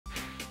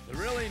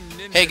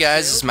Hey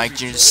guys, this is Mike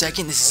Jr. II.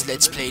 This is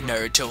Let's Play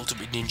Naruto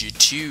Ultimate Ninja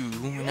 2.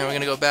 Now we're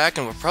gonna go back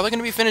and we're probably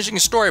gonna be finishing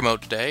story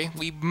mode today.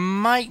 We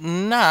might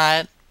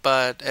not,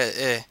 but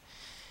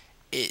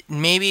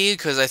maybe,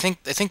 because I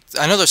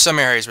know there's some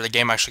areas where the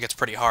game actually gets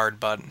pretty hard,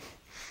 but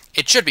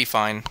it should be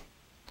fine.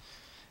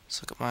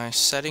 Let's look at my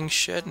settings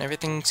shit, and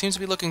everything seems to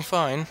be looking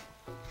fine.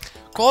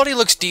 Quality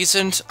looks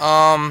decent.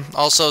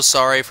 Also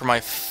sorry for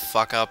my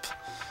fuck up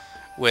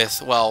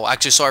with, well,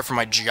 actually sorry for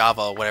my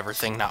Java whatever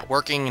thing not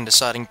working and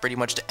deciding pretty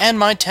much to end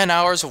my 10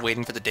 hours of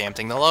waiting for the damn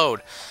thing to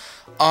load.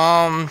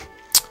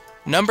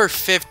 Number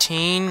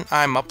 15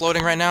 I'm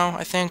uploading right now,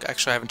 I think.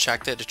 Actually, I haven't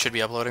checked it. It should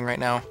be uploading right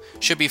now.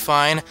 Should be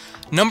fine.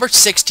 Number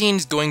 16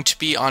 is going to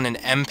be on an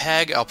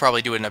MPEG. I'll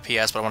probably do it in a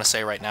PS, but I want to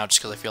say it right now just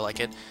because I feel like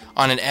it.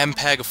 On an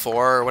MPEG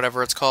 4 or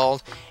whatever it's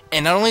called.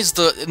 And not only is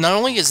the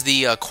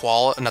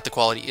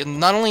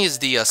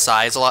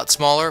size a lot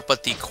smaller,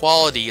 but the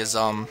quality is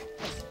a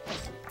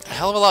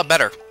hell of a lot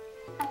better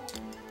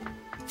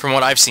from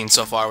what I've seen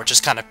so far, which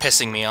is kind of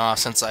pissing me off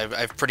since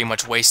I've pretty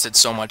much wasted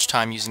so much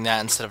time using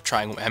that instead of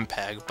trying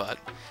MPEG. But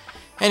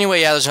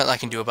anyway, yeah, there's nothing I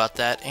can do about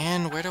that.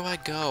 And where do I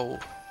go?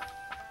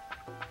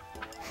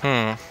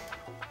 I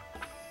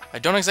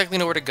don't exactly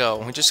know where to go.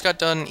 We just got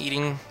done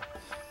eating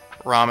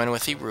ramen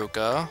with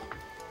Iruka.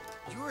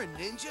 You're a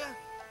ninja?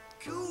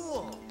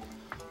 Cool.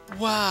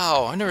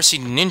 Wow, I've never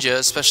seen ninja,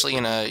 especially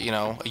in a,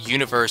 a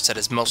universe that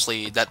is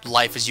mostly, that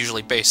life is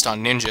usually based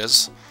on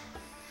ninjas.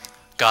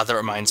 God, that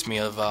reminds me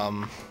of,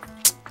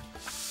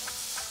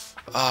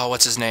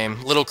 what's his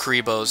name? Little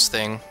Karibo's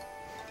thing.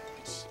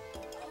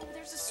 Oh,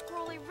 there's a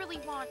scroll I really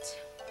want.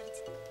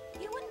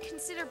 You wouldn't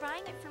consider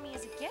buying it for me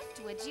as a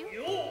gift, would you?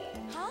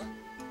 Huh?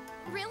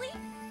 Really?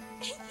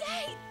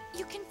 Yay!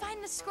 You can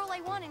find the scroll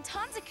I want in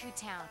Tanzaku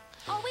Town.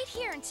 I'll wait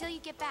here until you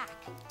get back.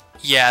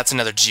 Yeah, it's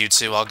another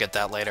jutsu. I'll get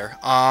that later.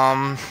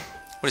 What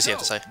does he have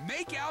to say?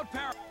 Make out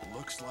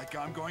looks like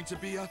I'm going to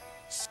be a...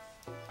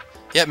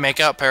 Yep, Make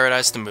Out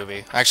Paradise, the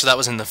movie. Actually, that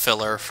was in the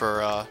filler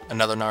for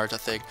another Naruto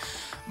thing.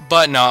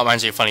 But no, it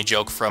reminds me of a funny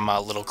joke from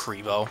Little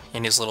Karibo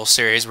in his little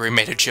series where he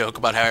made a joke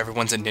about how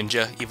everyone's a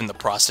ninja, even the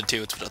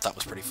prostitutes, which I thought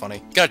was pretty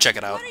funny. Gotta check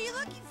it out. What are you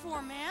looking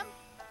for, ma'am?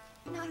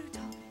 Naruto,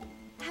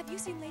 have you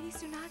seen Lady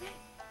Tsunade?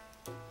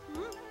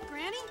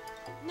 Granny?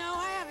 No,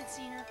 I haven't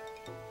seen her.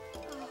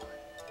 Oh,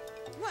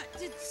 What,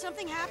 did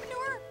something happen to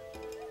her?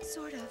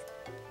 sort of.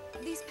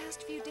 These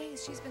past few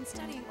days, she's been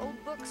studying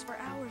old books for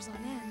hours on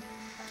end.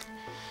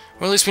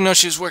 Well, at least we know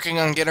she was working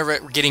on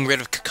getting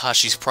rid of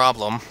Kakashi's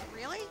problem.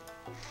 Really?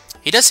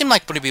 He does seem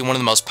like to be one of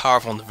the most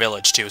powerful in the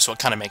village, too, so it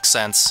kind of makes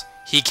sense.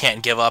 He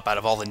can't give up out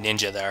of all the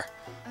ninja there.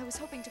 I was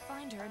hoping to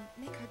find her and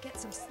make her get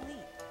some sleep.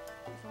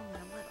 If only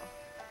a little.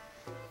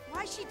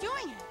 Why is she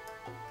doing it?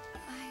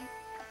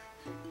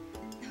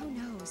 Who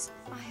knows?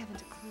 I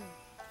haven't a clue.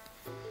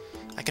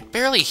 I could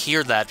barely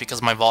hear that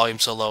because my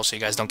volume's so low so you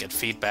guys don't get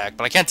feedback,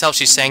 but I can't tell if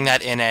she's saying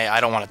that in a I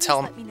don't want to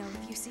tell him. Let me know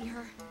if you see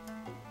her.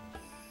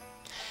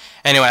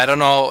 Anyway, I don't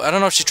know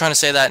if she's trying to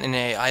say that in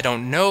a I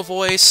don't know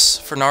voice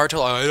for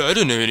Naruto. I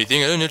don't know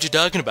anything. I don't know what you're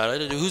talking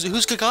about. Who's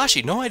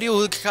Kakashi? No idea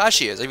who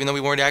Kakashi is, even though we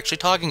weren't actually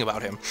talking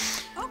about him.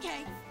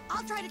 Okay,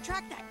 I'll try to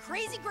track that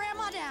crazy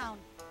grandma down.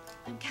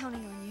 I'm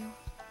counting on you.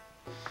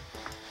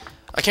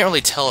 I can't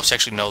really tell if she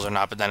actually knows or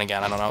not, but then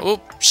again, I don't know.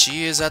 Oop,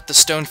 she is at the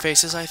stone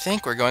faces, I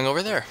think. We're going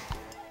over there.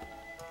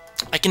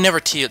 I can never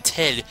tell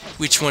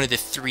which one of the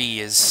three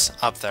is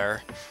up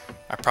there.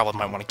 I probably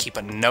might want to keep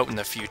a note in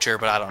the future,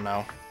 but I don't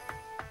know.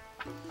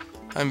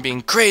 I'm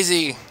being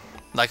crazy!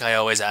 Like I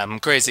always am.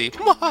 Crazy. Did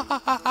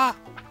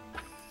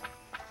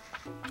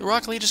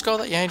Rock Lee just go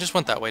that? Yeah, he just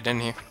went that way,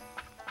 didn't he?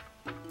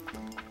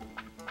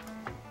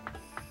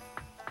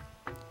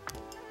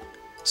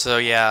 So,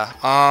 yeah.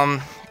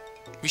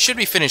 We should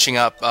be finishing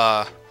up,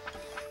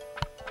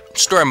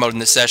 story mode in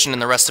this session,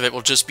 and the rest of it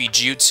will just be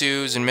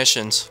jutsus and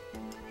missions.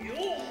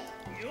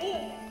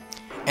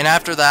 And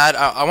after that,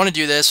 I want to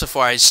do this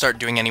before I start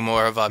doing any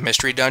more of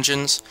mystery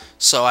dungeons,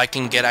 so I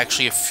can get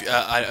actually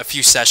a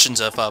few sessions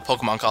of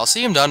Pokemon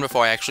Coliseum done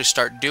before I actually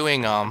start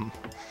doing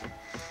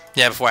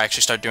before I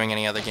actually start doing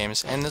any other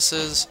games. And this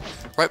is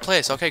right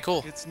place. Okay,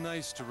 cool. It's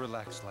nice to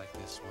relax like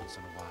this once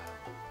in a while.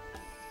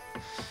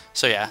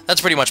 So yeah,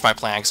 that's pretty much my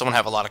plan, because I want to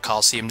have a lot of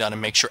Coliseum done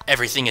and make sure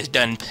everything is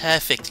done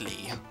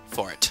perfectly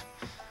for it,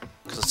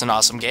 because it's an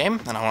awesome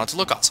game and I want it to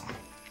look awesome.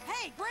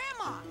 Hey,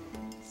 grandma!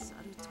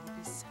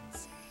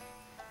 Sarutobi-sensei.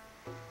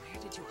 Where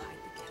did you hide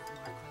the ghetto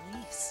mark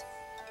release?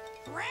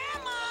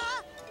 Grandma!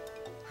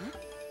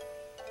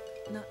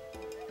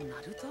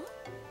 Naruto?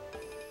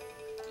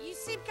 You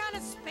seem kind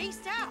of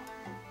spaced out.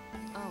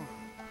 Oh,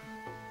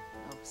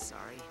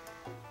 sorry.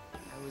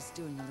 I was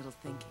doing a little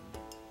thinking.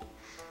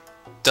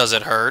 Does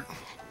it hurt?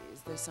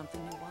 Is there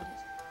something you wanted?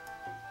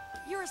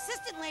 Your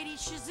assistant lady,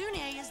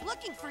 Shizune, is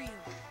looking for you.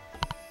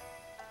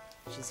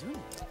 Shizune?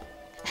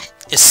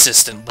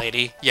 Assistant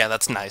lady. Yeah,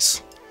 that's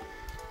nice.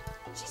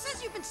 She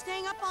says you've been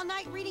staying up all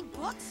night reading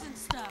books and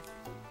stuff.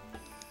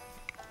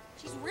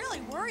 She's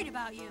really worried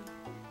about you.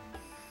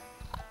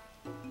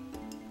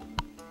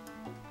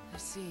 I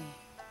see.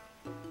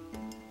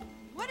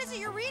 What is it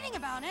you're reading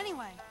about,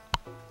 anyway?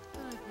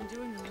 I've been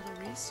doing a little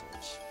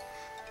research.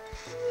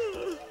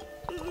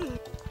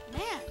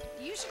 Man,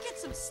 you should get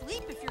some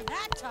sleep if you're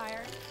that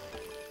tired.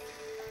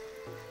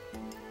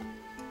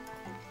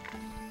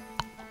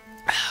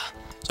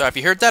 So if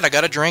you heard that, I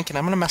got a drink, and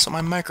I'm gonna mess up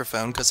my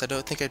microphone because I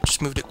don't think I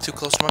just moved it too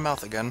close to my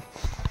mouth again.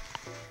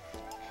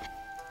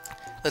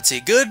 Let's see,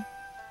 good?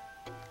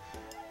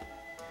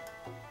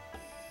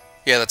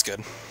 Yeah, that's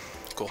good.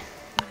 Cool.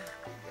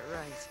 You're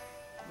right.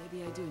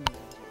 Maybe I do need a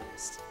little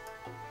rest.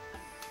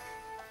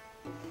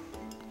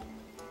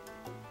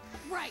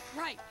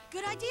 Right.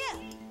 Good idea.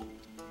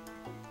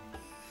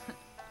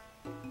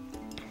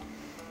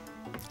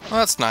 Well,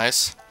 that's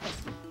nice.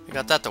 We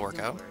got that to work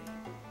Don't out. worry.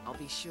 I'll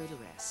be sure to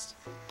rest.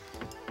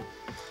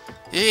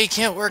 Yeah, you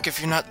can't work if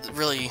you're not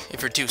really,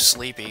 if you're too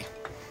sleepy.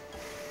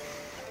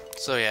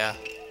 So yeah.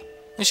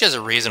 And she has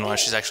a reason why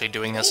she's actually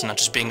doing this and not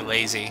just being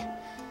lazy.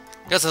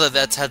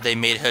 That's how they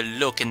made her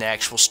look in the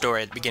actual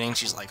story at the beginning.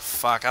 She's like,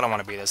 fuck, I don't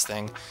want to be this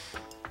thing.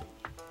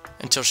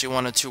 Until she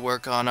wanted to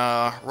work on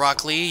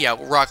Rock Lee. Yeah,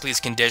 Rock Lee's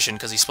conditioned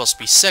because he's supposed to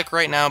be sick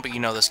right now, but you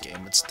know this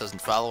game, it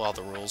doesn't follow all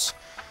the rules.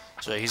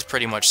 So he's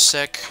pretty much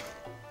sick.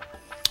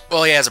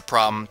 Well, he has a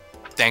problem,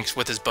 thanks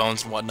with his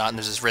bones and whatnot, and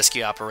there's this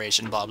risky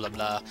operation, blah blah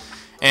blah.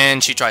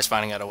 And she tries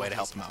finding out a way to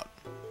help him out.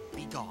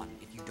 Be gone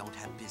if you don't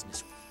have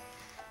business with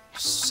me.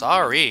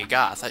 Sorry,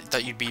 God, I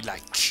thought you'd be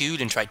like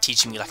cute and try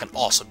teaching me like an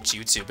awesome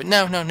jutsu, but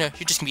no, you're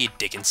just gonna be a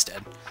dick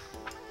instead.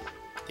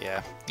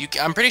 Yeah,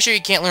 I'm pretty sure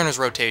you can't learn his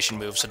rotation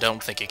move, so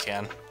don't think you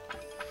can.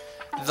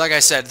 Like I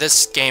said,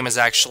 this game is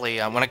actually,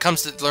 when it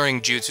comes to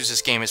learning jutsus,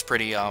 this game is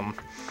pretty,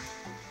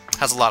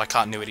 has a lot of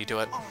continuity to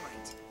it.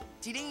 Alright.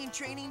 Today in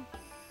training,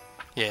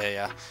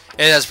 Yeah.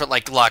 It has, but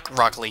like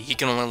Rock Lee, he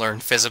can only learn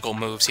physical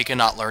moves. He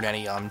cannot learn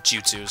any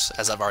jutsus,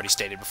 as I've already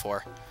stated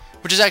before,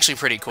 which is actually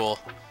pretty cool.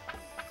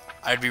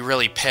 I'd be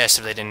really pissed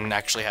if they didn't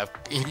actually have.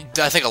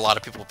 I think a lot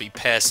of people would be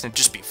pissed, and it'd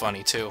just be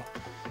funny too.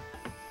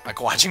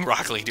 Like watching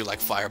Rock Lee do like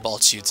fireball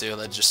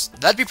jutsu,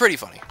 that'd be pretty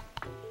funny.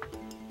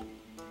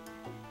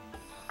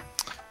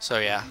 So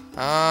yeah,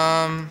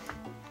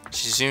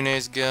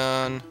 Shizune's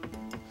gone.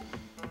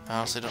 I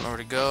honestly don't know where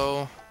to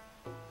go.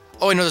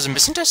 Oh, I know there's a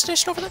mission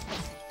destination over there?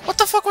 What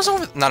the fuck was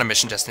over there? Not a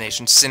mission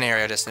destination,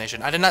 scenario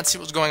destination. I did not see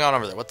what was going on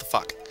over there. What the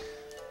fuck?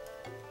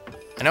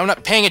 I know I'm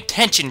not paying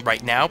attention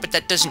right now, but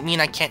that doesn't mean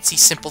I can't see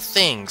simple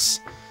things.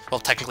 Well,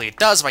 technically it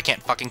does if I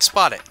can't fucking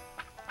spot it.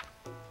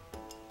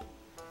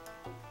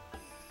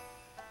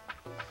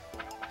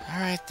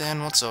 Alright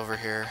then, what's over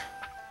here?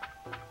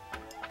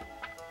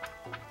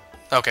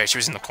 Okay, she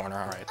was in the corner,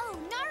 alright. Oh,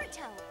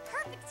 Naruto!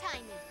 Perfect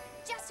timing.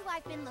 Just who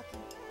I've been looking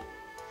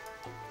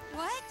for.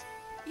 What?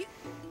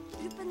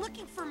 You've been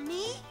looking for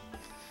me?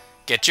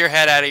 Get your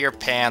head out of your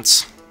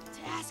pants.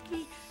 To ask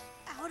me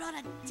out on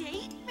a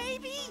date,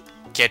 maybe?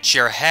 Get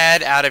your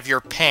head out of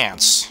your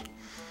pants.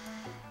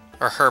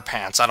 Or her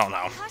pants, I don't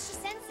know.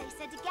 Kakashi-sensei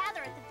said to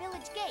gather at the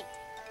village gate.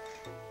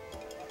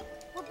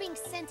 We're being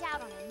sent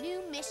out on a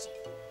new mission.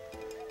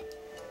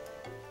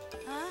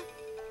 Huh?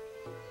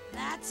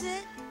 That's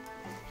it?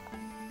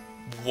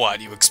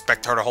 What, you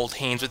expect her to hold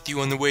hands with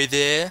you on the way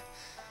there?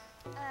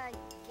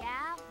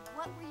 Yeah?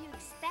 What were you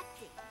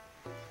expecting?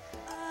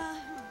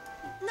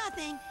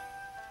 Nothing.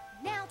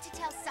 Now to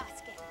tell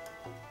Sasuke.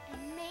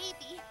 And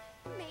maybe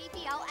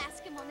I'll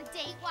ask him on a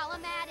date while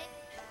I'm at it.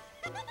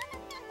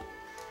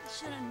 I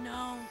should have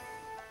known.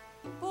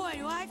 Boy,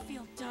 do I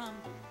feel dumb.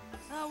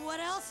 What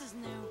else is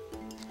new?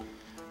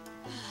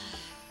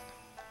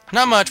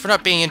 Not much, we're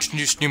not being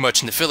introduced too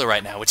much in the filler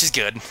right now, which is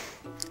good.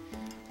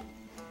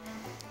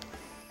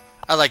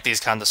 I like these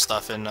kind of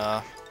stuff in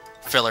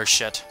filler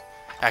shit.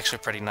 Actually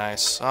pretty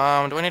nice. Do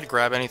I need to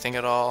grab anything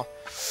at all?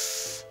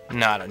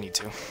 No, I don't need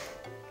to.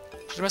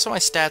 Should I mess with my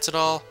stats at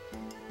all?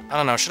 I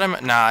don't know, should I?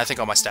 Nah, I think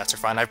all my stats are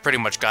fine. I've pretty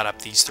much got up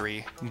these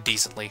three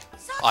decently.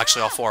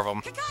 Actually, all four of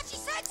them.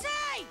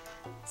 Kakashi-sensei!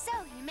 So,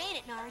 you made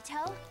it,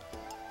 Naruto.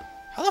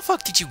 How the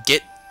fuck did you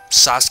get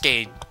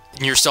Sasuke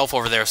and yourself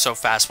over there so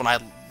fast when I...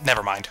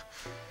 Never mind.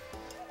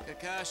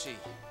 Kakashi,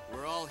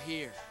 we're all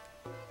here.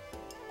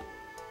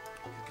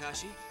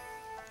 Kakashi?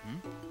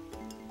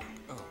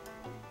 Oh,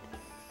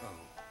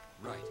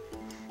 right.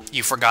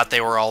 You forgot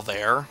they were all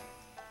there?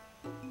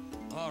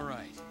 All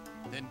right.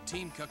 Then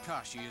Team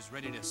Kakashi is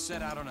ready to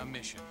set out on a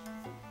mission.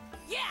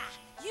 Yeah,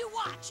 you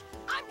watch.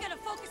 I'm gonna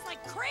focus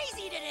like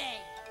crazy today.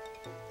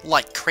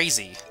 Like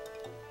crazy.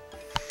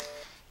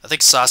 I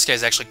think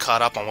Sasuke's actually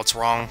caught up on what's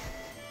wrong.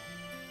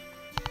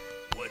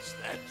 What's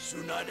that,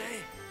 Tsunade?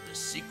 The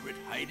secret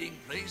hiding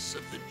place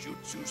of the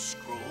Jutsu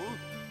Scroll?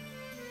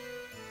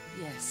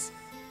 Yes,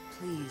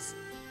 please.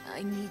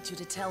 I need you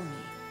to tell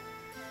me.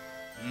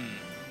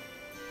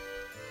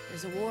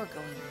 There's a war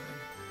going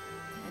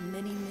on, and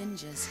many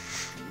ninjas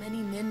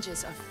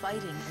are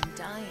fighting and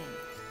dying.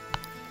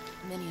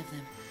 Many of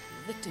them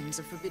victims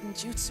of forbidden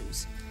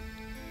jutsus.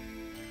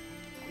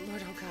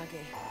 Lord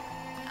Hokage,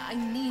 I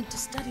need to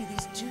study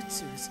these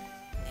jutsus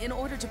in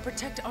order to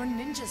protect our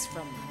ninjas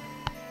from them.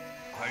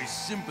 I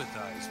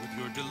sympathize with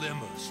your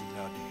dilemma,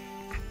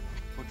 Tsunade.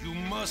 But you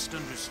must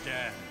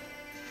understand,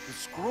 the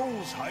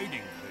scroll's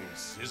hiding place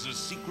This is a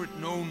secret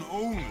known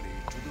only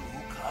to the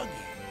Hokages.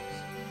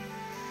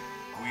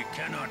 We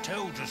cannot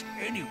tell just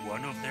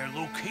anyone of their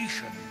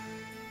location.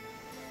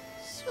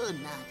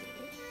 Tsunade,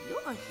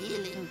 your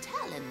healing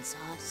talents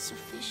are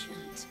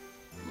sufficient.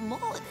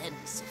 More than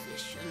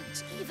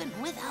sufficient, even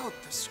without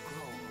the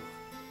scroll.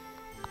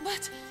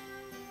 But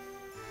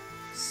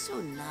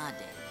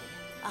Tsunade,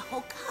 a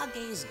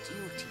Hokage's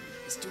duty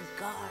is to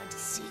guard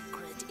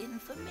secret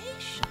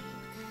information.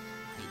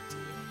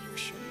 Ideally, you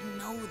should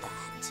know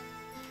that.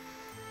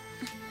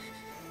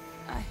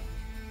 I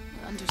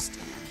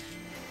understand.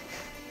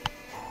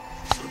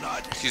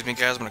 Tsunade, Excuse me,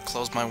 guys. I'm gonna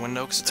close my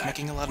window because it's that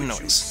making a lot of which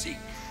you noise. seek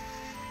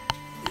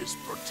is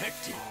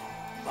protected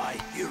by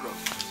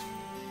heroes.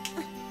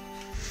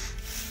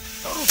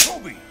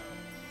 Naruto,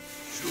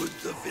 should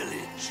the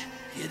village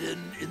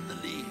hidden in the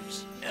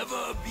leaves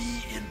ever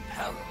be in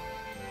peril,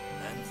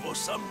 and for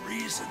some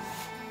reason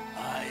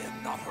I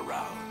am not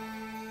around,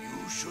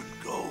 you should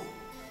go.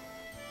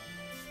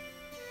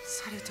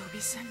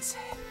 Sarutobi-sensei.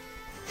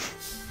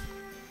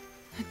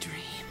 A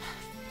dream.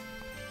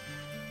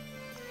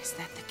 Is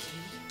that the key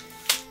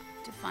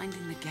to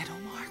finding the ghetto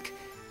mark?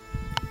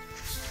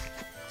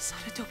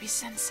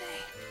 Sarutobi-sensei.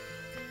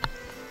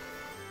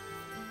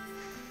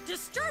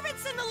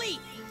 Disturbance in the leaf!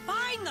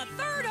 Find the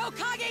third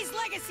Hokage's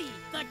legacy!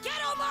 The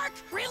Ghetto Mark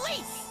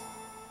release!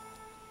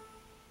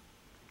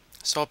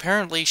 So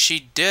apparently she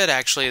did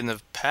actually in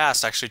the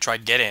past actually try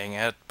getting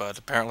it, but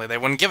apparently they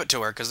wouldn't give it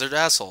to her because they're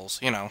assholes,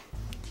 you know.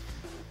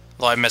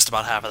 Well, I missed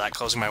about half of that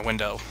closing my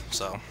window,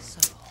 so. So,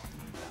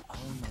 we're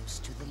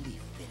almost to the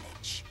Leaf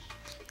Village.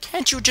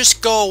 Can't you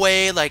just go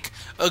away like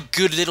a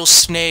good little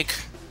snake?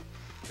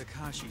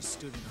 Kakashi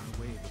stood in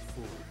our way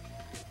before,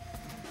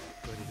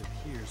 but it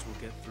appears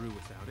we'll get through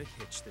without a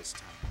hitch this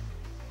time.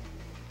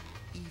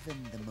 Even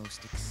the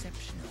most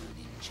exceptional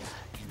ninja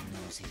can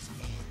lose his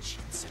edge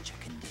in such a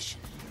condition.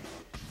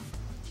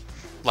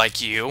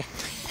 Like you.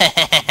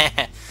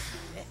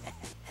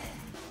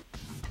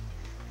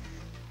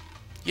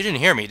 You didn't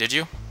hear me, did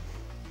you?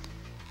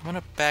 I'm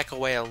gonna back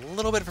away a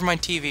little bit from my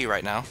TV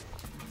right now.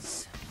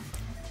 Soon,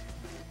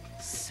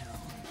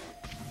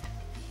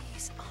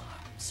 these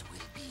arms will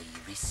be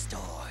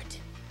restored.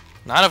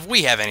 Not if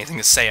we have anything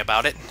to say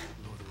about it.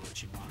 Lord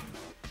Orochimaru.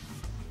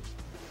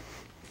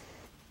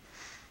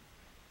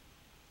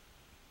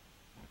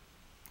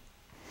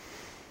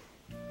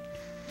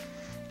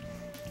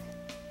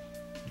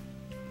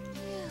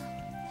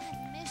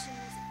 That mission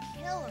was a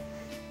killer.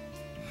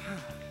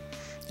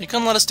 You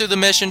can let us do the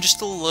mission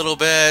just a little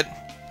bit.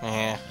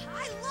 Yeah.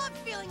 I love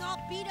feeling all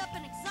beat up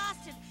and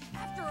exhausted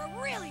after a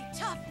really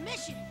tough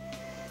mission.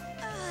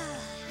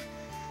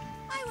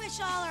 I wish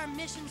all our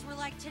missions were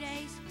like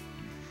today's.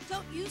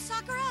 Don't you,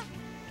 Sakura?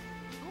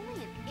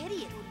 Only an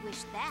idiot would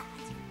wish that.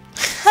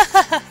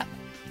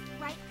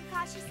 Right,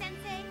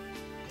 Kakashi-sensei?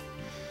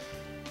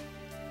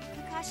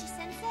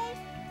 Kakashi-sensei?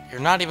 You're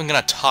not even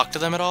gonna talk to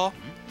them at all?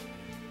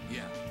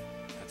 Yeah,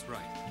 that's right.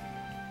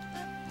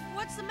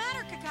 What's the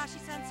matter,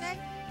 Kakashi-sensei?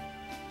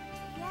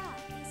 Yeah,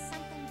 is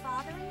something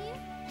bothering you?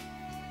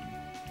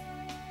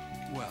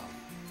 Well,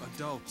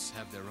 adults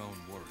have their own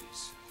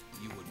worries.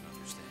 You wouldn't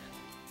understand.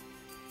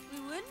 We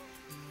wouldn't?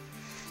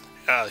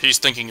 He's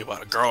thinking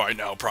about a girl right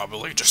now,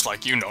 probably, just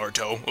like you,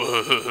 Naruto.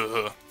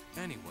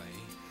 Anyway,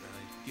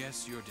 I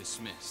guess you're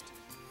dismissed.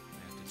 I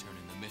have to turn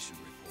in the mission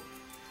report.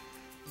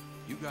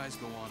 You guys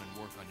go on and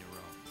work on your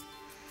own.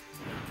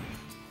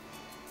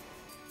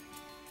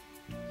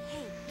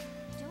 Hey,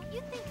 don't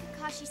you think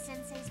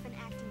Kakashi-sensei's been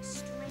acting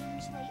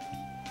strange lately?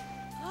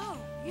 Oh,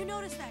 you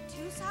noticed that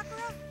too,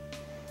 Sakura?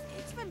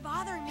 It's been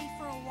bothering me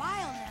for a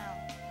while now.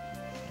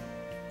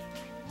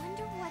 I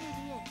wonder what it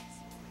is.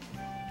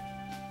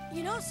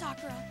 You know,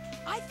 Sakura,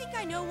 I think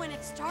I know when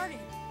it started.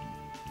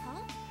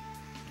 Huh?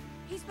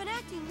 He's been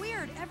acting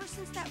weird ever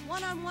since that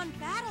one-on-one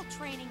battle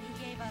training he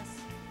gave us.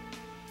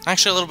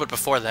 Actually, a little bit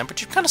before then, but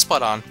you're kind of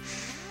spot on. Now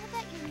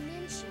that you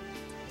mention it,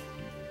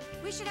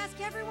 We should ask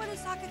everyone who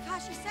saw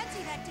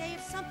Kakashi-sensei that day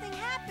if something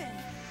happened.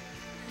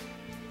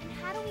 and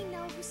how do we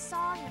know who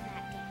saw him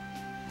that day?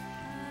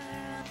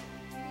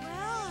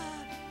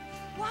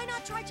 Why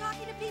not try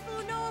talking to people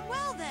who know him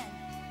well then?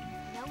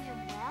 Know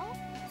him well?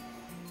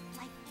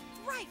 Like,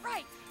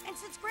 Right. And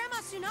since Grandma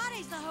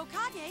Tsunade's the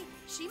Hokage,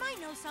 she might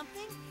know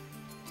something.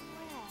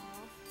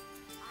 well,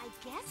 I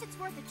guess it's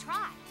worth a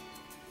try.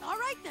 All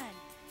right then.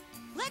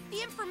 Let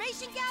the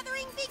information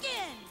gathering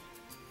begin.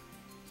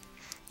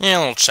 Yeah, a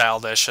little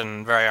childish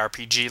and very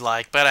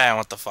RPG-like, but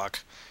what the fuck.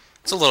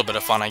 It's a little bit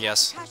of fun, I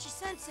guess.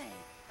 Kakashi-sensei.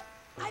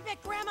 I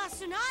bet Grandma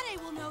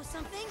Tsunade will know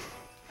something.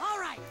 All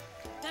right.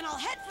 Then I'll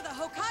head for the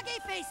Hokage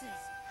faces.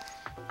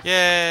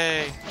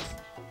 Yay!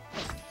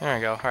 There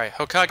we go. Alright,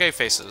 Hokage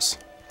faces.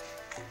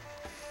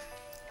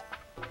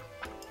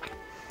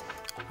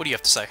 What do you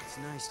have to say? It's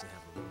nice to have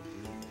a little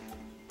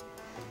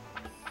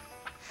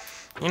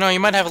breather. You know, you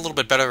might have a little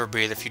bit better of a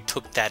breathe if you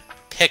took that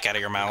pick out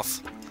of your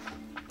mouth.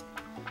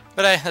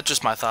 But hey, that's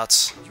just my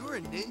thoughts. You're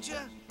a ninja?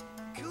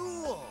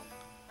 Cool.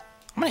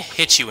 I'm gonna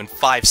hit you in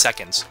 5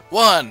 seconds.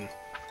 1,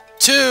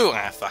 2...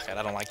 Ah, fuck it,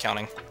 I don't like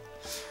counting.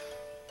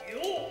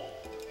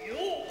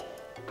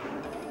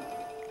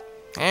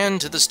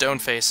 And to the stone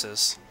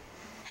faces.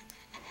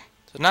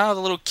 So now the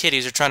little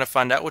kitties are trying to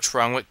find out what's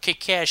wrong with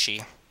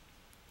Kakashi.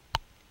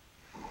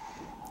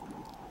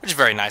 Which is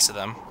very nice of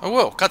them. Oh,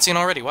 whoa, cutscene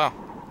already, wow.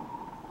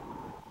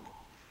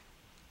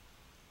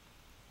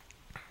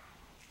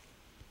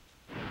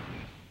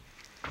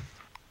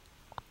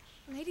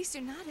 Lady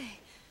Tsunade,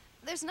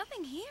 there's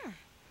nothing here.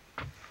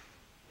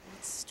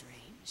 That's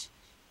strange.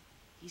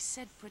 He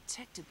said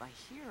protected by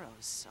heroes,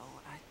 so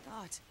I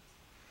thought...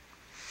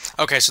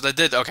 Okay, so they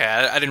did... Okay,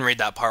 I didn't read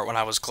that part when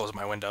I was closing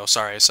my window.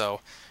 Sorry, so...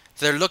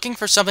 They're looking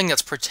for something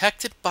that's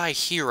protected by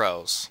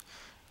heroes.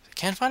 They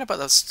can't find out about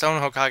the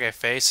Stone Hokage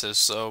faces,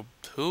 so...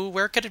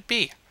 Where could it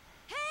be?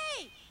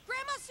 Hey!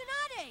 Grandma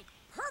Tsunade!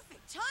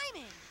 Perfect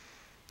timing!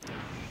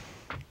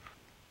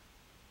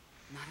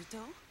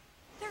 Naruto?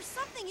 There's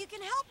something you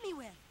can help me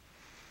with.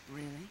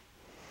 Really?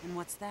 And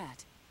what's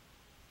that?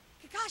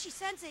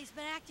 Kakashi-sensei's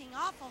been acting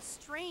awful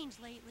strange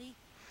lately.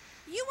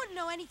 You wouldn't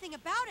know anything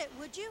about it,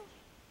 would you?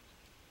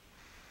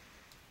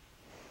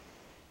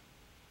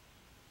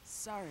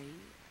 Sorry,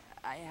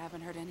 I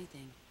haven't heard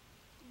anything.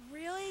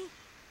 Really?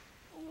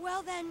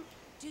 Well then,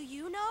 do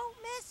you know,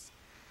 miss?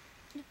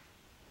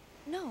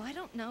 No, I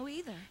don't know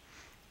either.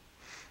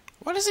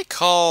 Why does he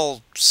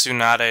call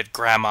Tsunade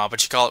Grandma, but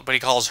he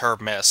calls her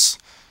Miss?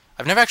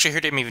 I've never actually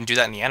heard him even do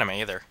that in the anime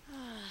either.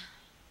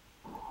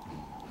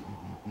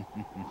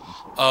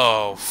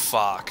 Oh,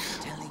 fuck.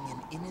 Telling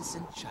an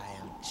innocent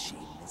child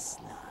shameless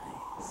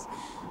lies.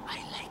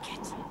 I like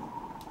it.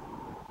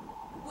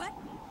 What?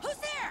 Who's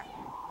there?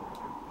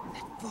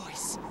 That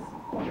voice.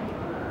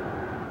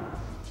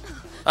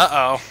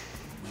 Uh-oh.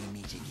 We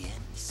meet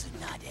again,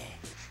 Tsunade.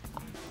 I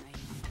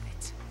knew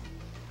it.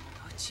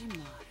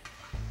 Orochimaru.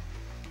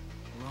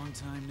 Long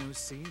time no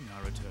see,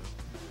 Naruto.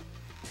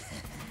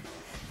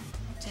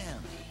 Tell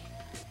me,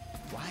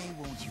 why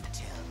won't you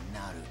tell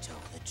Naruto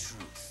the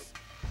truth?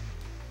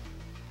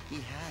 He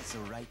has a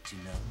right to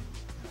know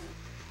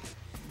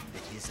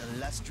that his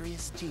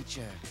illustrious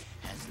teacher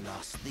has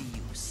lost the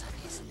use of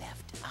his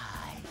left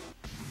eye.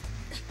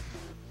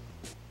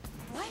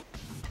 What?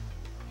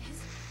 His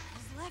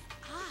left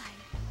eye?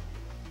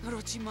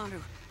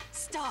 Orochimaru,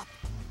 stop!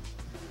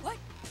 What?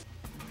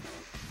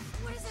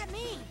 What does that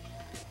mean?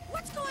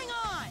 What's going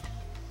on?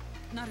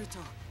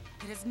 Naruto,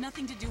 it has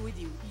nothing to do with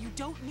you. You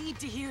don't need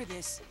to hear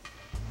this.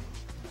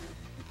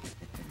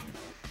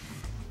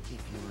 If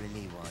you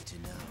really want to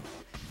know,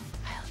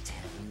 I'll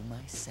tell you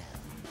myself.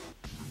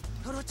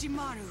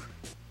 Orochimaru!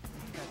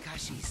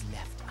 Kakashi's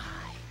left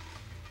eye,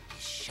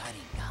 his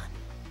Sharingan,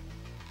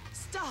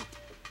 Stop!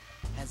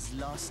 has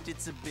lost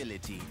its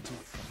ability to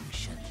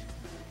function.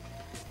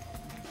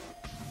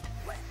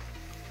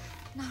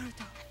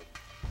 Naruto.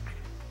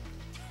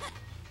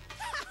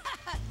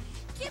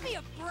 Give me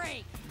a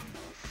break!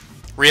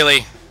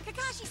 Really?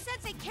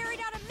 Kakashi-sensei carried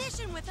out a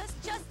mission with us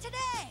just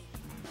today!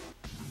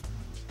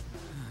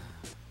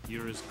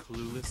 You're as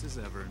clueless as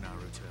ever,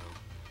 Naruto.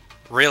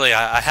 Really,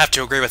 I have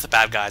to agree with the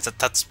bad guys.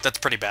 That's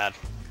pretty bad.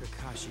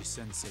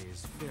 Kakashi-sensei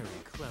is very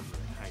clever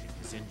at hiding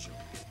his injury.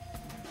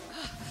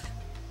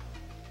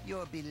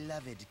 Your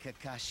beloved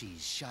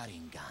Kakashi's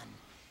Sharingan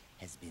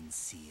has been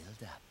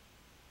sealed up.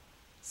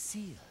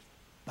 Sealed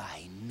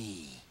by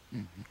me.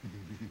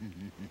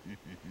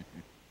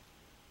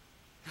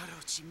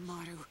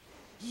 Orochimaru,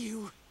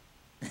 you...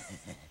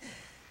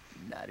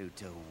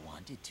 Naruto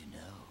wanted to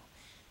know,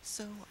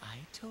 so I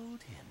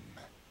told him.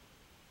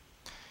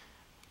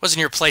 Wasn't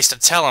your place to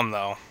tell him,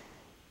 though.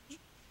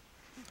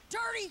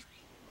 Dirty!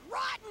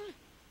 Rotten!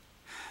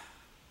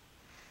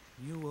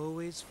 You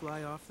always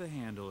fly off the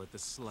handle at the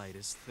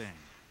slightest thing.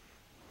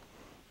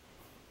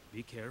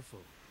 Be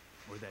careful,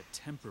 or that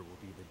temper will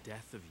be the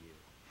death of you.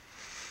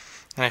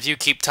 And if you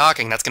keep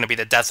talking, that's going to be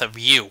the death of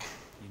you.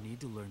 You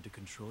need to learn to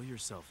control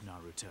yourself,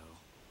 Naruto.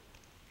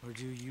 Or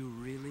do you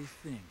really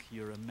think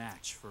you're a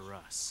match for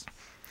us?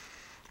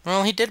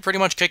 Well, he did pretty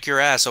much kick your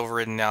ass over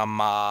in,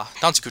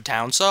 Dansuku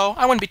Town, so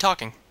I wouldn't be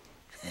talking.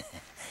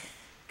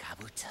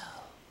 Kabuto,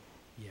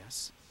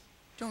 Yes?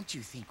 don't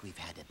you think we've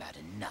had about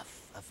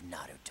enough of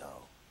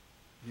Naruto?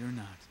 You're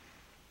not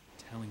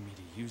telling me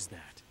to use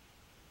that.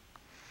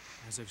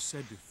 As I've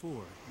said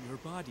before, your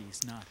body's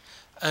not...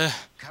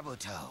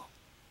 Kabuto,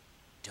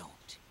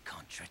 don't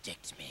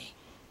contradict me.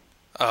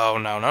 Oh,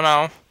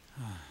 no.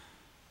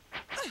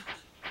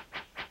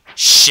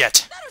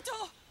 Shit.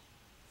 Naruto!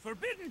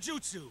 Forbidden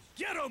Jutsu!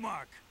 Ghetto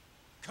Mark!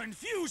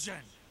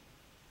 Confusion!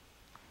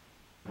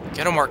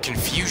 Ghetto Mark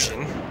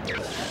confusion.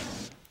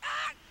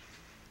 Ah!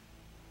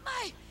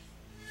 My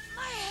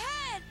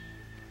head!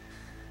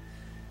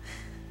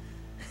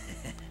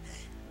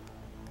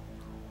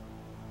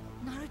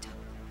 Naruto,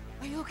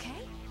 are you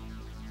okay?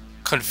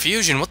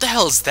 Confusion? What the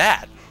hell is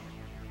that?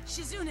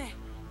 Shizune!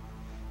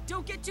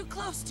 Don't get too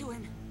close to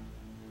him!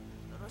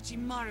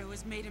 Orochimaru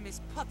has made him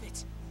his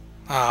puppet.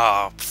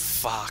 Oh,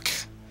 fuck.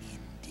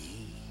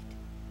 Indeed.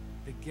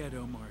 The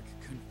Ghetto Mark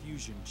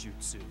Confusion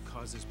Jutsu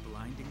causes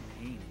blinding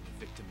pain in the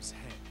victim's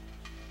head.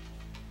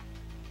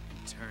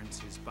 And turns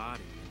his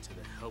body into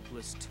the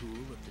helpless tool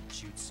of the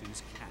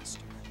Jutsu's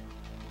caster.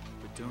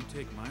 But don't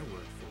take my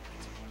word for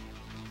it.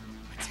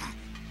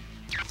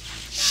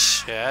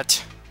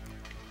 Shit.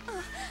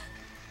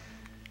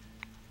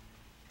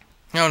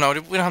 No,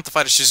 we don't have to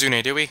fight a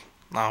Shizune, do we?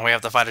 No, we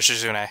have to fight a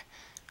Shizune.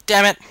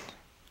 Damn it!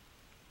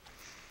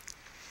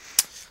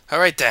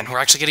 Alright then, we're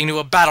actually getting to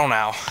a battle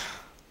now.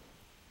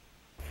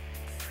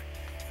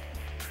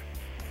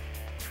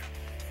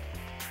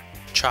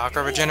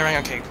 Chakra regenerating?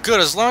 Okay, good.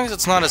 As long as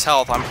it's not his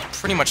health, I'm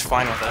pretty much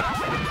fine with it.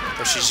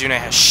 Though Shizune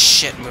has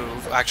shit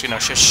move. Actually, no,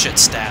 she has shit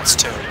stats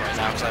too right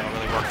now because I haven't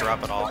really worked her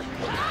up at all.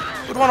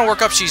 Would want to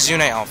work up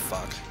Shizune? Oh,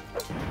 fuck.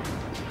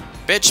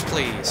 Bitch,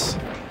 please.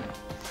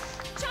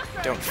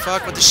 Don't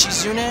fuck with the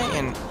Shizune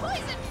and...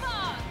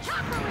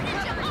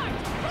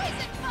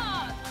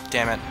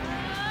 Damn it.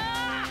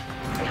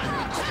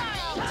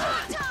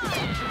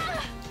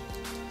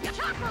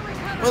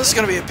 Well, this is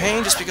gonna be a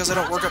pain just because I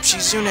don't work up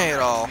Shizune at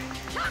all.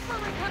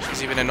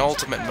 She's even in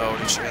ultimate mode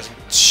and she has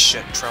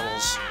shit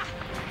troubles.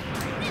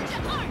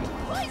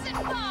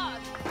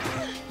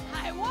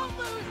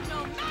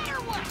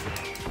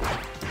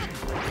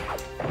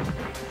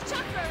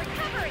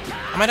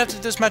 I might have to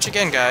do this match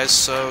again, guys,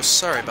 so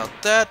sorry about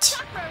that.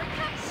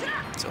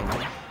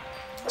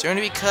 It's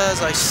only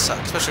because I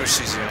suck, especially with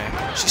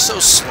Shizune. She's so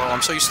slow,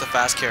 I'm so used to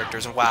fast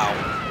characters, and wow.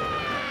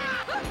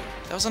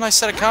 That was a nice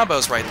set of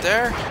combos right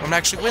there. I'm gonna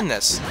actually win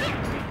this.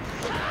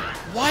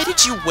 Why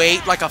did you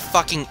wait like a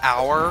fucking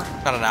hour?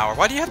 Not an hour.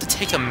 Why do you have to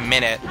take a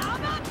minute?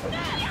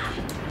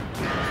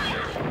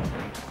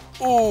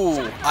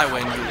 Ooh, I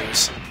win, you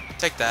lose.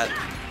 Take that.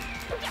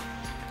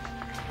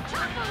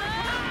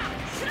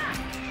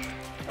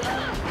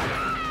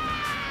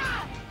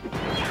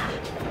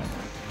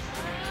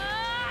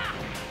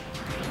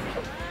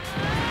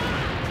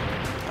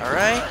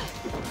 Alright.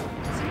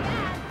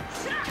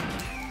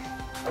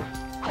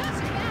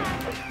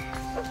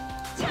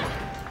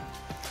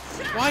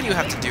 Why do you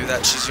have to do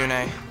that,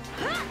 Shizune?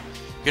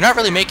 You're not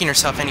really making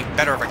yourself any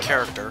better of a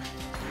character.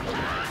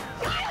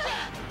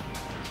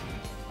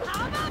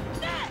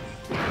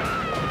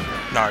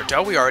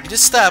 Naruto, we already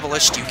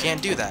established you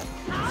can't do that.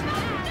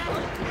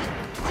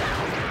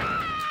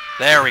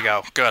 There we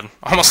go. Good.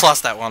 Almost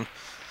lost that one.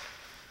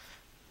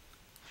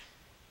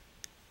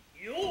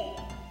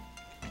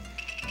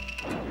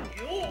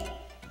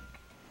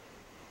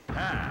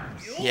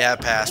 Yeah,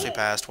 passed. We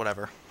passed.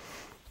 Whatever.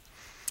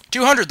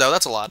 200, though.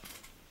 That's a lot.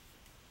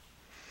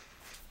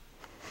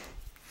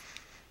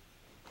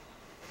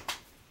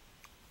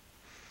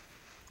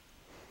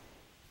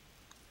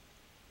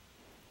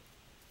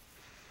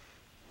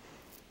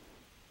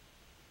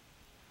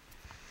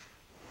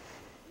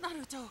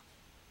 Naruto,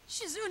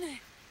 Shizune.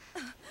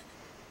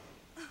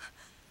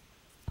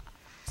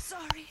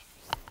 Sorry,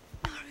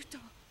 Naruto.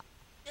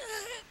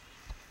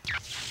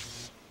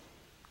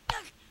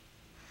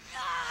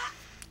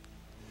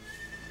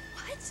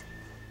 What?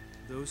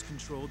 Those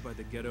controlled by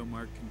the ghetto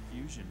mark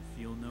confusion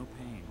feel no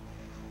pain.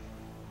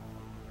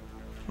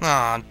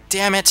 Aw,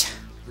 damn it.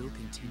 He'll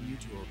continue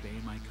to obey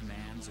my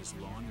commands as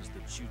long as the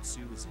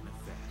jutsu is in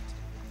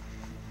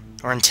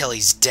effect. Or until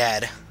he's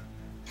dead.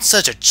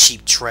 Such a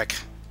cheap trick.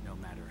 No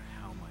matter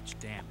how much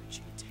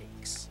damage he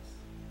takes.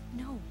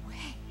 No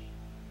way.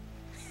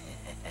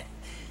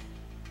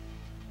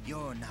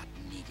 You're not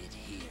needed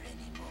here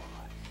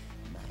anymore,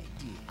 my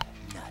dear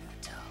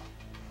Naruto.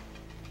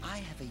 I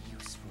have a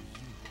use for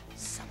you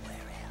somewhere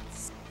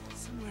else.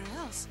 Somewhere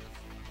else?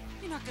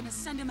 You're not gonna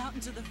send him out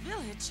into the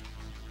village.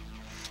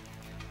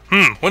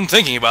 Wasn't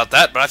thinking about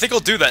that, but I think I'll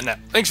do that now.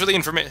 Thanks for the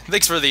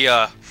Thanks for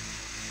the,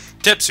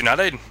 tips,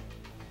 Tsunade.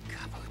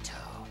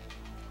 Kabuto.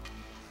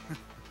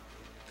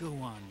 Go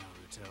on,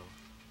 Naruto.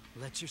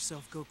 Let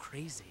yourself go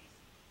crazy.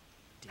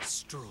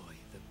 Destroy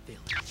the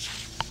village.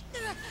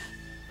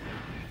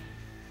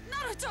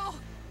 Naruto!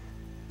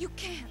 You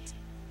can't.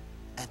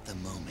 At the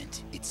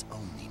moment, it's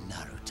only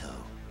Naruto.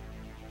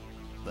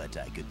 But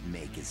I could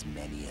make as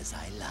many as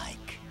I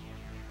like.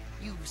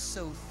 You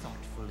so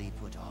thoughtfully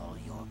put all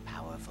your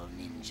powerful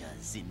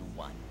ninjas in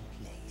one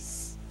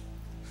place.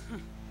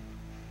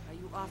 Are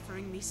you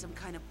offering me some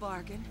kind of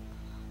bargain?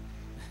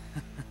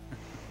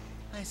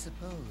 I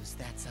suppose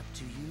that's up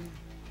to you.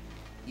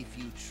 If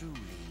you truly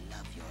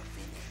love your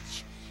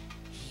village,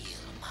 heal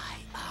my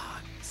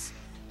arms.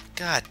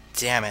 God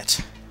damn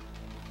it.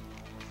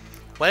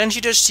 Why didn't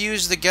you just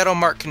use the ghetto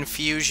mark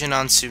confusion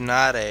on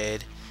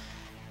Tsunade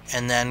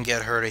and then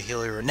get her to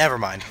heal her? Never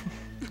mind.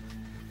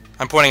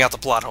 I'm pointing out the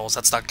plot holes.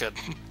 That's not good.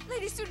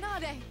 Lady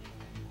Tsunade!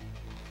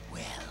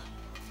 Well,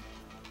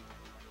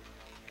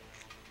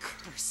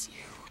 Curse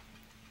you.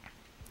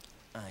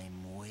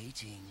 I'm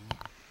waiting.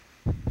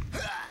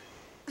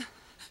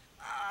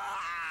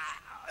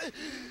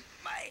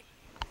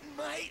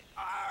 My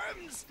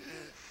arms!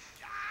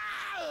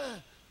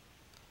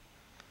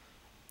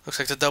 Looks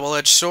like the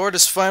double-edged sword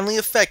is finally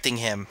affecting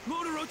him.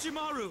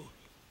 Orochimaru!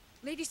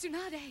 Lady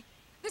Tsunade!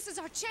 This is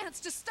our chance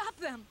to stop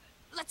them!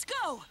 Let's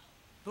go!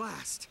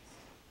 Blast!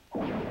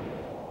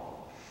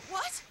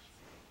 What?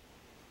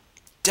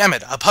 Damn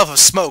it, a puff of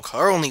smoke,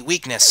 our only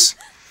weakness.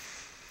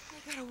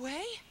 They got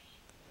away?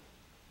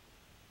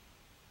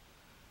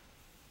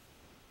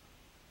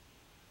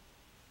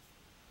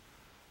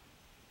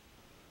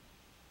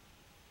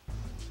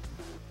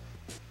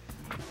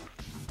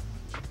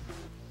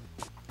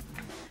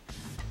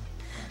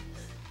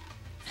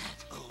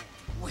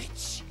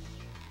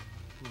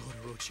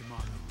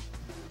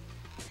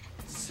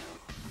 So,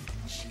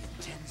 she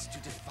intends to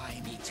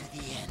defy me to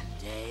the end,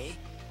 eh?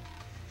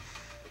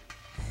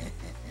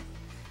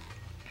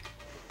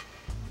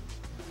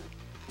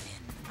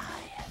 Then I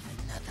have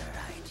another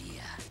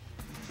idea.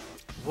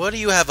 What do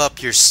you have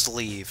up your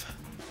sleeve?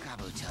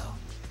 Kabuto,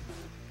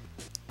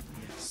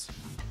 Yes.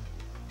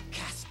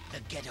 cast the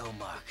ghetto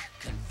mark,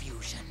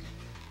 confusion,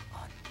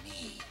 on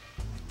me.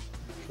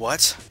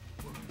 What?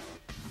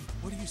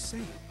 What are you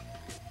saying?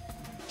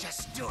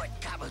 Just do it,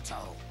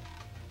 Kabuto.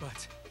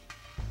 But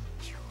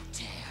You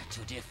dare to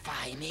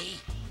defy me?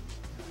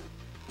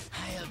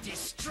 I'll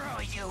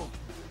destroy you.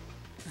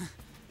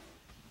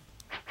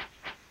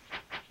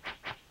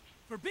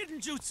 Forbidden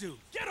Jutsu!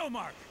 Ghetto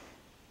Mark!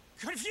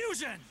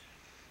 Confusion!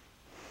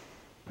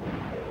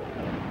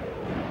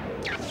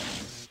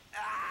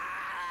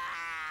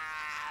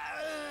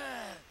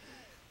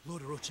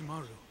 Lord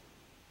Orochimaru,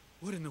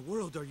 what in the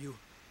world are you...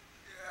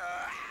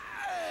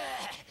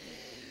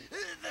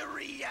 The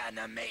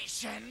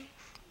reanimation.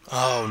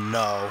 Oh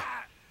no.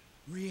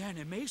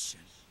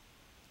 Reanimation?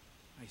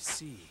 I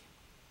see.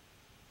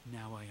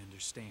 Now I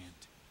understand.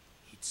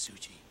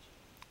 Hitsuji.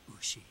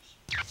 Ushi.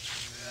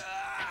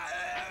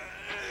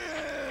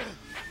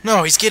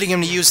 No, he's getting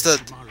him to use the...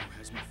 Orochimaru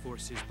has me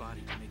force his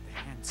body to make the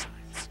hand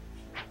signs.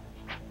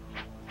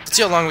 Let's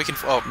see how long we can...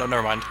 Oh, no,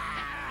 never mind.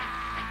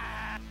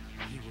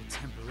 He will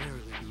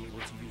temporarily be able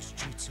to use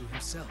jutsu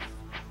himself.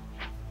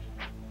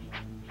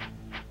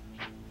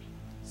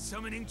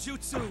 Summoning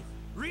jutsu!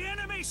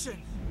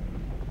 Reanimation!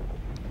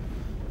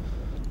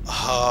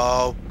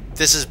 Oh,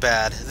 this is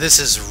bad. This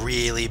is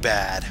really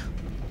bad.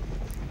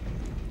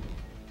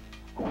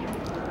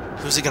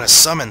 Who's he gonna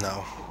summon,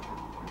 though?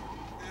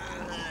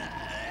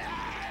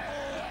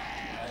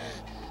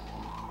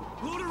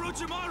 Lord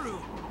Orochimaru!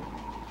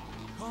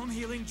 Calm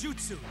healing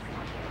jutsu!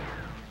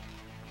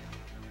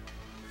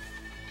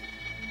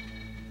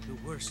 The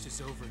worst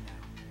is over now.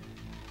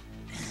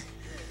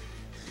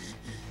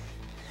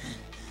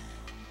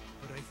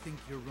 But I think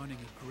you're running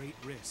a great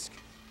risk.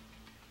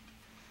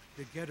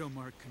 The ghetto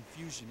mark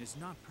confusion is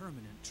not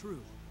permanent,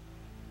 true.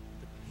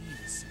 The pain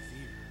is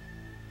severe.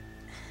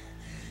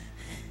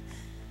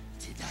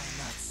 Did I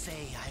not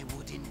say I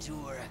would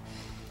endure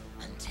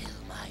until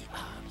my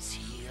arms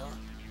heal?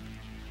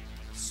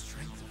 The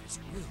strength of his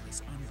will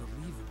is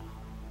unbelievable.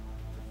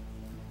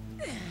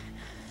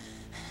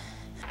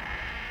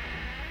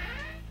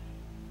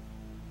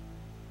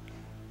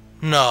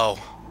 No.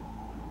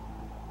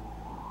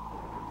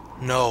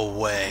 No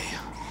way.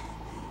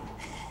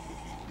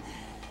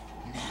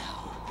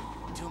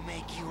 Now, to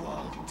make you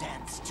all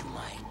dance to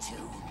my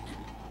tune,